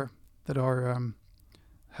that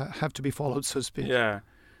have to be followed, so to speak. Yeah,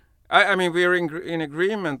 I mean, we're in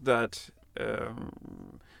agreement that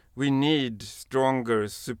we need stronger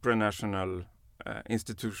supranational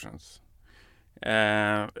institutions.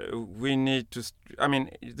 We need to.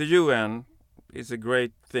 The UN is a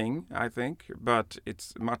great thing, I think, but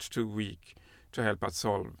it's much too weak to help us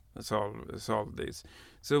solve this.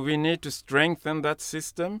 So we need to strengthen that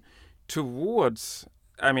system towards.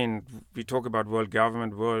 We talk about world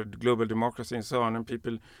government, global democracy, and so on, and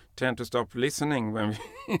people tend to stop listening when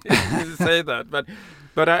we say that.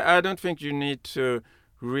 But I don't think you need to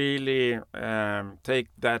really take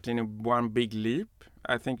that in one big leap.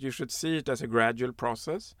 I think you should see it as a gradual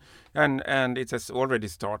process, and it has already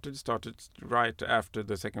started right after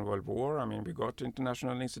the Second World War. We got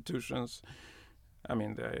international institutions.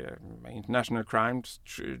 The International Crime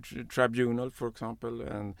Tribunal, for example,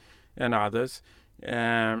 and others,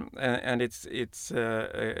 and it's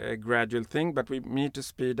a gradual thing, but we need to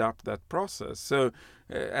speed up that process. So,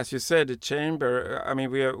 as you said, the chamber.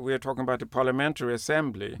 We are talking about the Parliamentary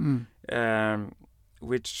Assembly.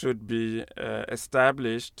 Which should be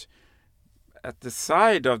established at the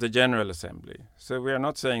side of the General Assembly. So we are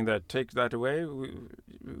not saying that take that away.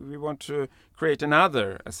 We want to create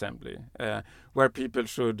another assembly where people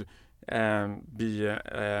should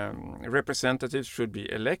representatives should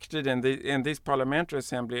be elected, and in this parliamentary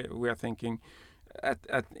assembly, we are thinking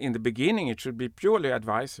in the beginning it should be purely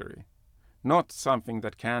advisory, not something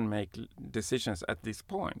that can make decisions at this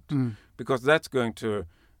point, because that's going to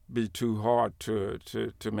be too hard to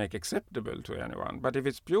make acceptable to anyone. But if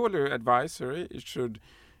it's purely advisory, it should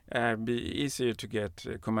be easier to get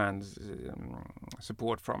command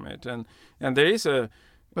support from it. And there is a...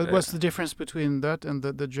 But what's the difference between that and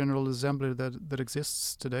the General Assembly that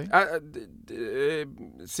exists today?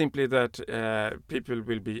 Simply that people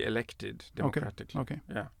will be elected democratically. Okay.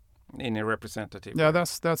 Yeah, in a representative. Yeah,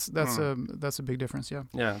 that's a big difference. Yeah.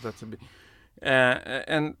 Yeah, that's a big.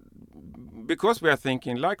 And because we are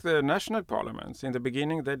thinking like the national parliaments, in the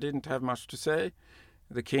beginning they didn't have much to say.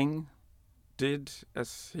 The king did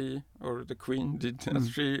as he or the queen did as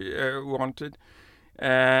she wanted.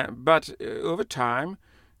 But over time,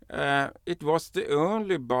 it was the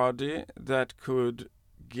only body that could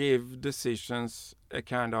give decisions a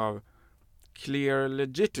kind of clear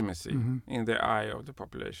legitimacy in the eye of the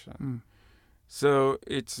population. So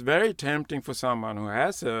it's very tempting for someone who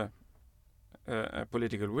has a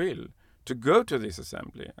political will to go to this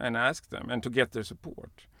assembly and ask them and to get their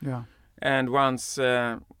support. Yeah. And once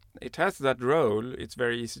it has that role, it's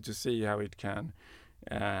very easy to see how it can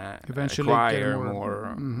eventually acquire get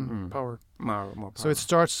more power. More power. So it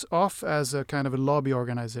starts off as a kind of a lobby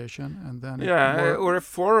organization, and then or a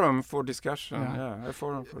forum for discussion. Yeah, a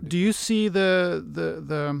forum for. Do you see the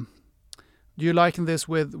do you liken this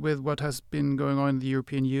with what has been going on in the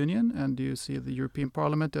European Union, and do you see the European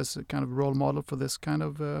Parliament as a kind of role model for this kind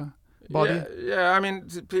of body? Yeah. I mean,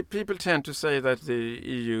 people tend to say that the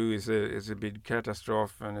EU is a big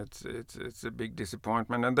catastrophe and it's a big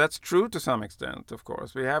disappointment, and that's true to some extent. Of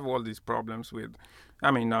course, we have all these problems with.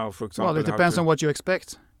 I mean, now for example. Well, it depends on what you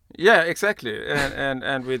expect. Yeah, exactly,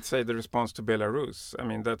 and we'd say the response to Belarus. I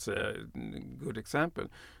mean, that's a good example.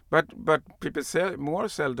 But people more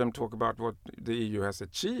seldom talk about what the EU has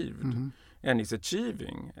achieved and is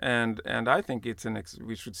achieving, and I think it's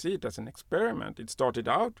we should see it as an experiment. It started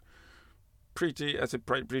out as a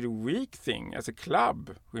pretty weak thing, as a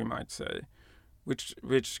club, we might say,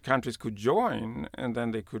 which countries could join, and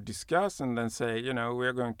then they could discuss and then say, we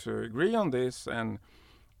are going to agree on this, and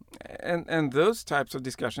those types of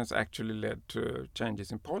discussions actually led to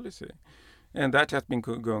changes in policy, and that has been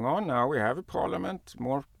going on. Now we have a parliament,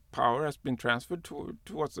 more power has been transferred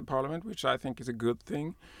towards the parliament, which I think is a good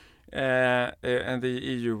thing. And the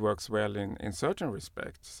EU works well in certain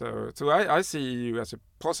respects. So I see EU as a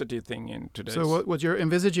positive thing in today's. So what you're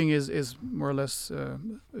envisaging is more or less a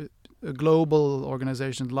global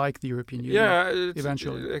organization like the European Union. Yeah,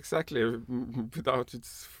 eventually. Exactly. Without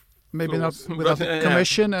its maybe flaws. Not without the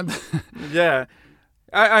Commission and. Yeah.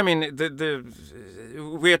 I mean,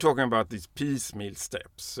 we are talking about these piecemeal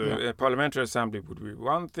steps. So a parliamentary assembly would be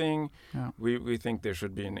one thing. Yeah. We think there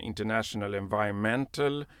should be an international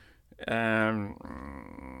environmental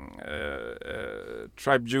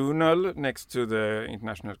tribunal next to the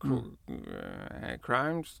International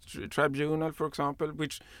Crimes Tribunal, for example,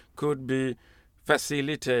 which could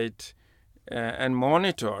facilitate and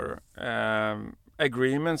monitor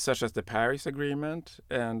agreements such as the Paris Agreement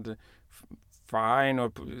and fine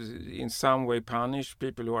or in some way punish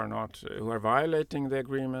people who are violating the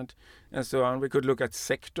agreement and so on. We could look at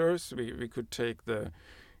sectors. We could take the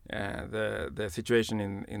situation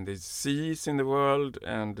in the seas in the world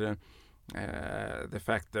and the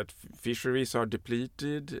fact that fisheries are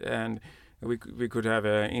depleted, and we could have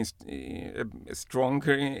a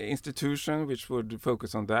stronger institution which would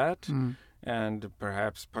focus on that. And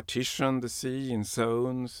perhaps partition the sea in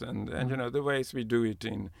zones, and the ways we do it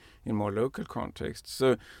in more local contexts.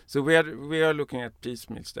 So we are looking at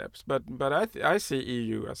piecemeal steps, but I see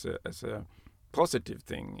EU as a positive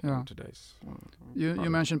thing in today's. You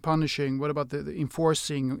mentioned punishing. What about the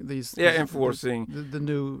enforcing these? Enforcing the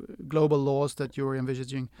new global laws that you're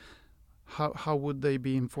envisaging. How would they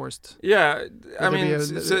be enforced? Yeah, I mean,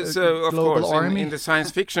 so of course, in the science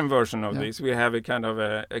fiction version of this, we have a kind of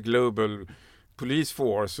a global police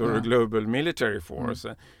force or a global military force,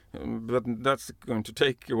 but that's going to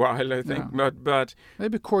take a while, I think. But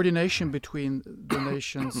maybe coordination between the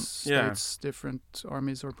nations, states, different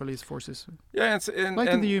armies or police forces. Yeah, like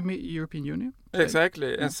in the European Union.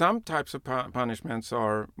 Exactly, and some types of punishments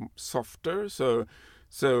are softer.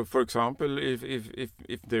 So, for example,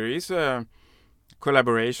 if there is a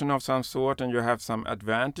collaboration of some sort and you have some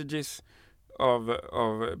advantages of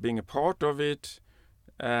being a part of it,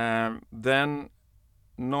 then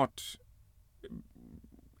not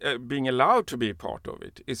being allowed to be a part of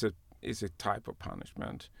it is a type of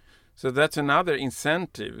punishment. So that's another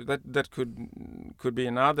incentive. That could be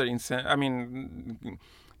another incentive. I mean,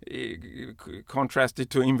 contrasted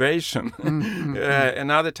to invasion,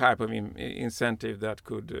 another type of incentive that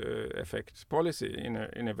could affect policy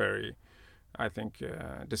in a very, I think,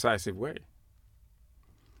 decisive way.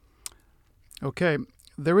 Okay,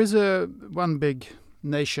 there is one big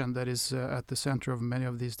nation that is at the center of many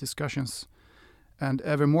of these discussions, and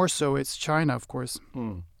ever more so it's China, of course.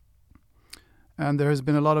 And there has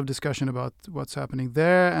been a lot of discussion about what's happening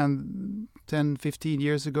there. And 10, 15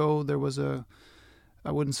 years ago, there was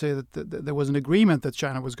I wouldn't say that there was an agreement that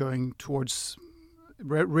China was going towards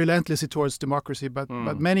relentlessly towards democracy, but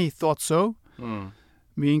many thought so,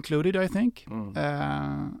 me included, I think.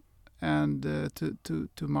 And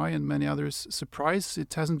to my and many others' surprise,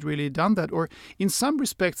 it hasn't really done that. Or in some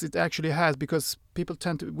respects, it actually has, because people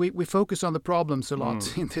tend to we focus on the problems a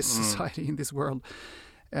lot in this society, in this world,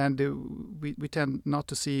 and we tend not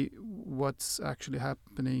to see what's actually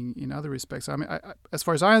happening in other respects. I mean, as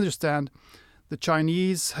far as I understand, the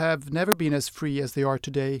Chinese have never been as free as they are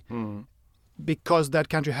today, because that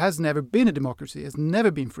country has never been a democracy, has never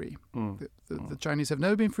been free. The Chinese have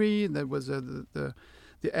never been free. There was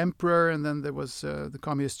the emperor, and then there was the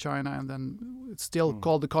communist China, and then it's still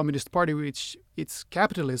called the Communist Party, which it's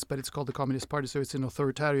capitalist, but it's called the Communist Party, so it's an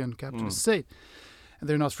authoritarian capitalist state. And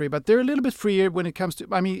they're not free, but they're a little bit freer when it comes to,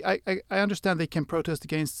 I mean, I understand they can protest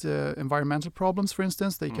against environmental problems, for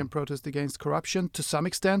instance. They can protest against corruption to some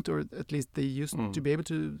extent, or at least they used to be able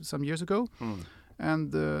to some years ago.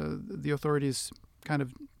 And the authorities kind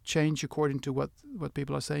of change according to what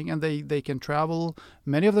people are saying. And they can travel.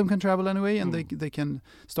 Many of them can travel anyway, and they can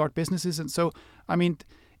start businesses. And so, I mean,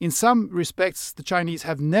 in some respects, the Chinese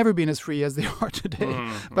have never been as free as they are today.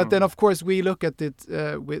 But then, of course, we look at it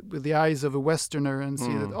with the eyes of a Westerner and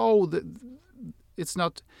see that, it's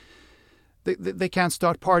not... They can't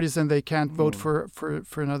start parties, and they can't vote for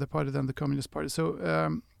another party than the Communist Party.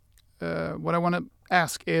 So what I want to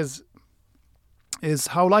ask is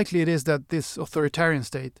how likely it is that this authoritarian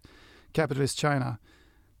state, capitalist China,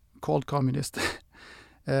 called communist,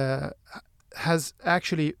 has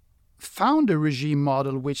actually found a regime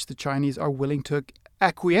model which the Chinese are willing to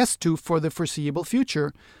acquiesce to for the foreseeable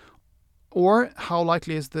future, or how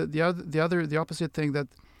likely is the opposite thing, that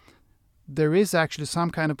there is actually some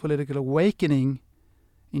kind of political awakening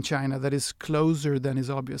in China that is closer than is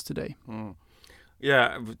obvious today.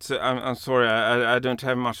 Yeah, but, I'm sorry, I don't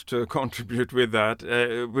have much to contribute with that.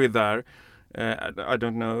 I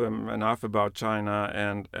don't know enough about China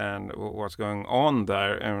and what's going on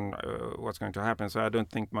there and what's going to happen. So I don't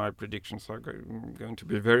think my predictions are going to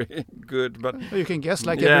be very good. But you can guess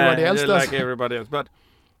like everybody else does. Like everybody else. But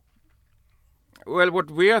well,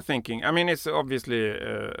 what we are thinking, I mean, it's obviously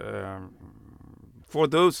for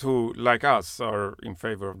those who, like us, are in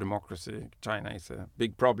favor of democracy, China is a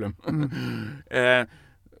big problem.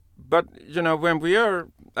 But, you know, when we are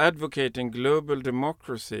advocating global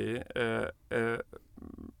democracy, a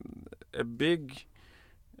big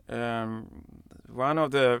one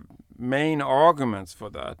of the main arguments for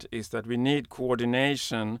that is that we need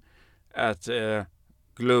coordination at a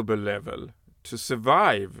global level to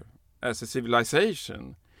survive as a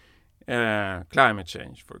civilization. Climate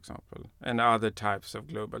change, for example, and other types of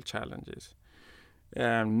global challenges.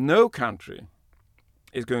 No country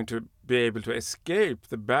is going to be able to escape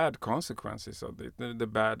the bad consequences of the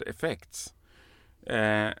bad effects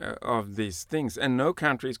of these things. And no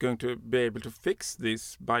country is going to be able to fix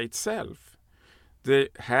this by itself. They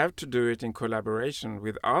have to do it in collaboration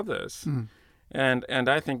with others. And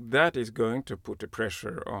I think that is going to put a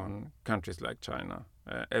pressure on countries like China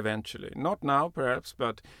eventually. Not now, perhaps,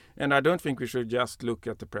 and I don't think we should just look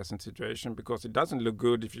at the present situation, because it doesn't look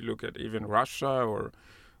good if you look at even Russia or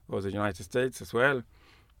the United States as well.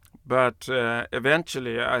 But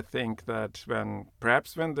eventually, I think that when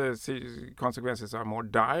the consequences are more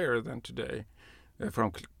dire than today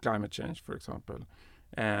from climate change, for example,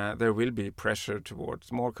 there will be pressure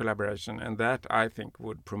towards more collaboration, and that, I think,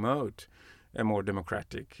 would promote a more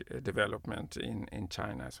democratic development in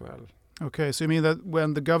China as well. Okay, so you mean that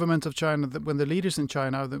when the government of China, when the leaders in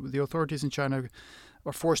China, the authorities in China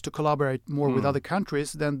are forced to collaborate more with other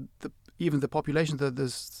countries, then even the population,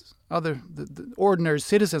 the ordinary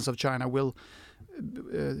citizens of China will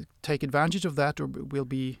take advantage of that, or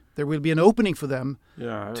there will be an opening for them.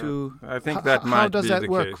 Yeah, to. I think that might be the case. How does that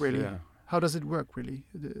work, really? Yeah. How does it work, really?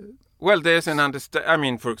 Well, there's an I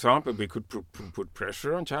mean, for example, we could put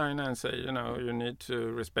pressure on China and say, you know, you need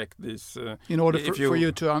to respect this. In order for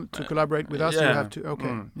you to collaborate with us, you have to.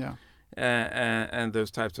 Okay, yeah. And those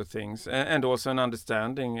types of things, and also an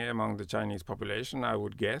understanding among the Chinese population, I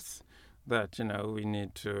would guess, that we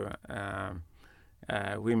need to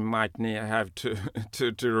we might have to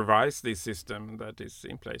to revise this system that is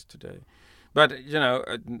in place today. But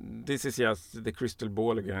this is just the crystal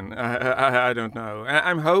ball again. I don't know.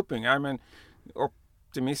 I'm hoping. I'm an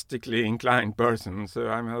optimistically inclined person, so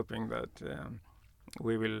I'm hoping that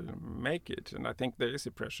we will make it. And I think there is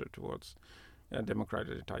a pressure towards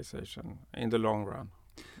democratization in the long run.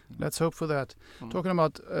 Let's hope for that. Talking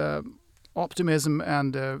about optimism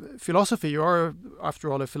and philosophy, you are,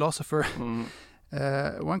 after all, a philosopher.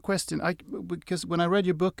 One question, because when I read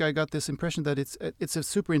your book, I got this impression that it's a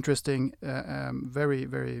super interesting, very,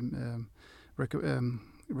 very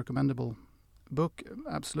recommendable book,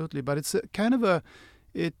 absolutely. But it's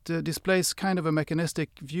it displays kind of a mechanistic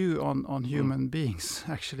view on human beings.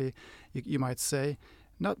 Actually, you might say,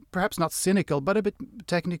 perhaps not cynical, but a bit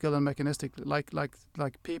technical and mechanistic. Like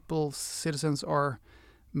people, citizens are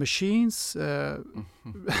machines that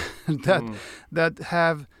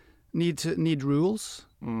have. Need rules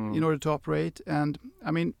in order to operate, and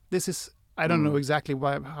I mean this is I don't know exactly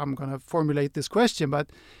how I'm going to formulate this question, but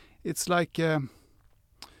it's like do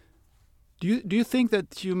you think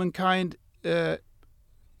that humankind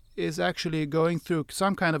is actually going through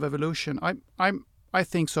some kind of evolution? I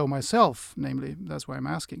think so myself, namely that's why I'm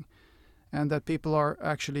asking, and that people are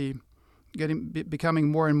actually becoming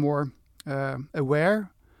more and more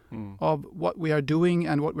aware of what we are doing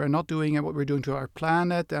and what we're not doing and what we're doing to our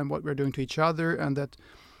planet and what we're doing to each other, and that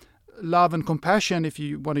love and compassion, if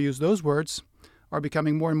you want to use those words, are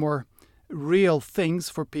becoming more and more real things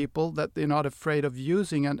for people that they're not afraid of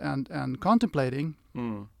using and contemplating,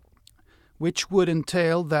 which would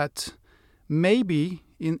entail that maybe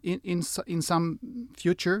in some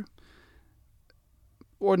future,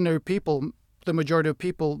 ordinary people, the majority of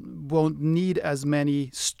people, won't need as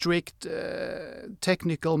many strict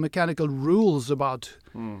technical, mechanical rules about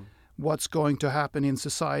what's going to happen in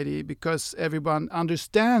society, because everyone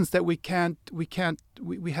understands that we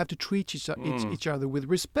have to treat each other with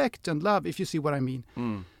respect and love, if you see what I mean.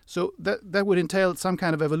 So that would entail some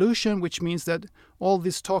kind of evolution, which means that all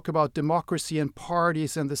this talk about democracy and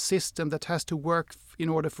parties and the system that has to work in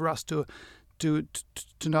order for us to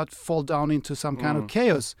not fall down into some kind of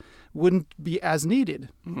chaos wouldn't be as needed.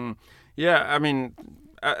 Yeah, I mean,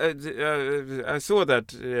 I saw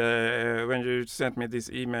that when you sent me this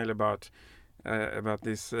email about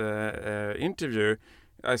this interview.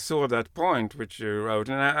 I saw that point which you wrote,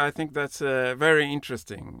 and I think that's a very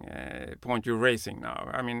interesting point you're raising now.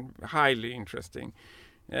 I mean, highly interesting.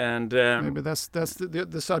 And maybe that's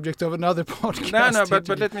the subject of another podcast. No, but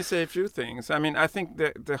let me say a few things. I mean, I think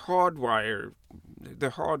the hard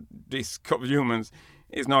disk of humans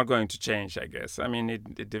is not going to change, I guess. I mean,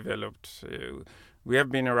 it developed. We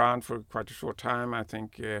have been around for quite a short time. I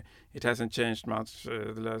think it hasn't changed much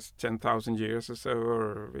the last 10,000 years or so,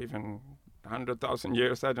 or even 100,000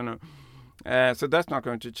 years. I don't know. So that's not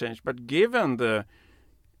going to change. But given the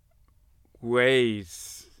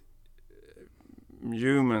ways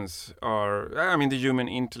humans are, I mean, the human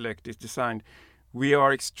intellect is designed, we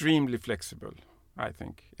are extremely flexible, I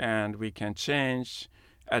think, and we can change,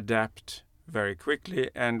 adapt very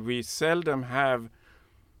quickly, and we seldom have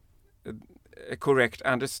a correct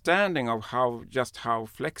understanding of how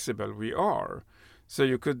flexible we are. So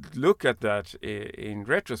you could look at that in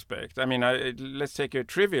retrospect. I mean, let's take a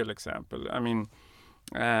trivial example. I mean,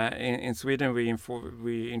 in Sweden we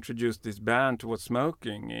introduced this ban towards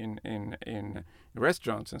smoking in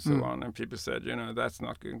restaurants and so on, and people said, that's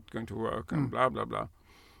not going to work and blah blah blah.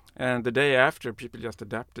 And the day after, people just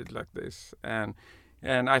adapted like this, and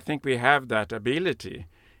I think we have that ability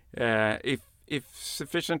if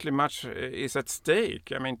sufficiently much is at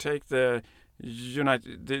stake. I mean, take the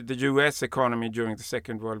U.S. economy during the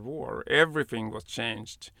Second World War. Everything was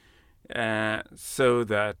changed so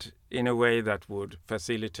that in a way that would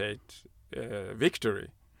facilitate victory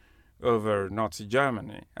over Nazi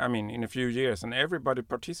Germany. I mean, in a few years, and everybody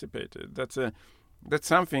participated. That's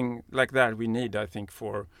something like that we need, I think,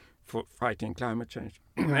 for fighting climate change.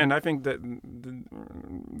 And I think that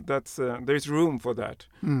there's room for that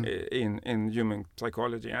in human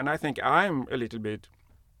psychology. And I think I'm a little bit,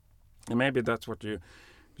 and maybe that's what you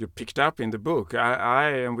picked up in the book. I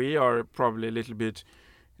and we are probably a little bit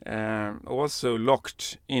also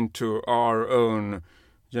locked into our own,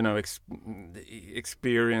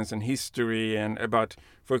 experience and history, and about,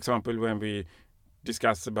 for example, when we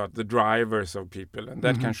discuss about the drivers of people, and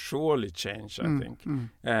that can surely change, I think.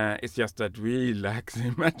 It's just that we lack the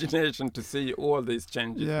imagination to see all these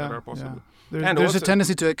changes that are possible. Yeah. There's a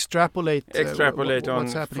tendency to extrapolate on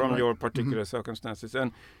what's happening, from your particular circumstances.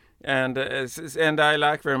 And I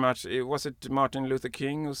like very much. Was it Martin Luther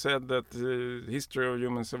King who said that the history of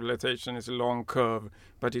human civilization is a long curve,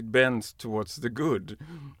 but it bends towards the good,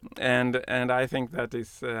 and I think that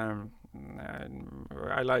is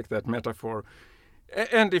I like that metaphor.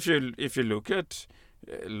 And if you look at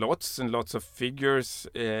lots and lots of figures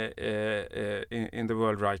in the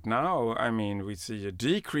world right now, I mean, we see a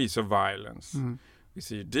decrease of violence, we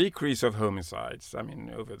see a decrease of homicides. I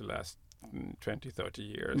mean, over the last 20, 30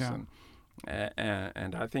 years,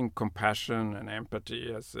 and I think compassion and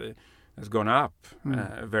empathy has gone up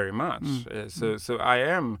very much. So I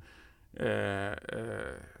am. You're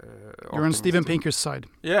on Steven Pinker's side.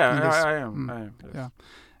 Yeah, I am. Yes.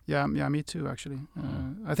 Yeah, me too. Actually,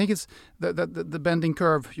 I think it's the bending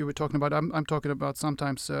curve you were talking about. I'm talking about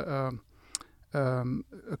sometimes a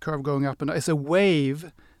curve going up, and it's a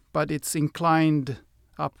wave, but it's inclined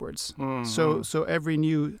upwards. So every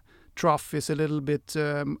new trough is a little bit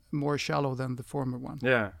more shallow than the former one.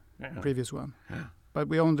 Previous one. Yeah. But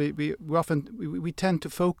we often tend to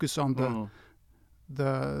focus on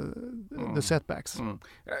the setbacks,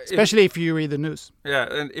 especially if you read the news. Yeah,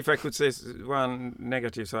 and if I could say one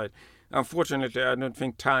negative side, unfortunately, I don't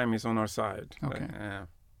think time is on our side. Okay.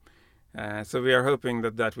 So we are hoping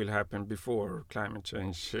that will happen before climate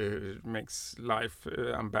change makes life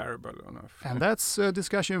unbearable enough. And that's a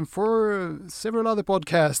discussion for several other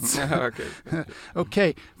podcasts. Okay.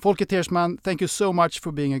 Okay, Folke Teersman, thank you so much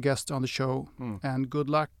for being a guest on the show, and good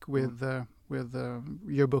luck with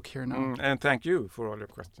your book here now. And thank you for all your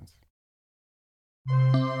questions.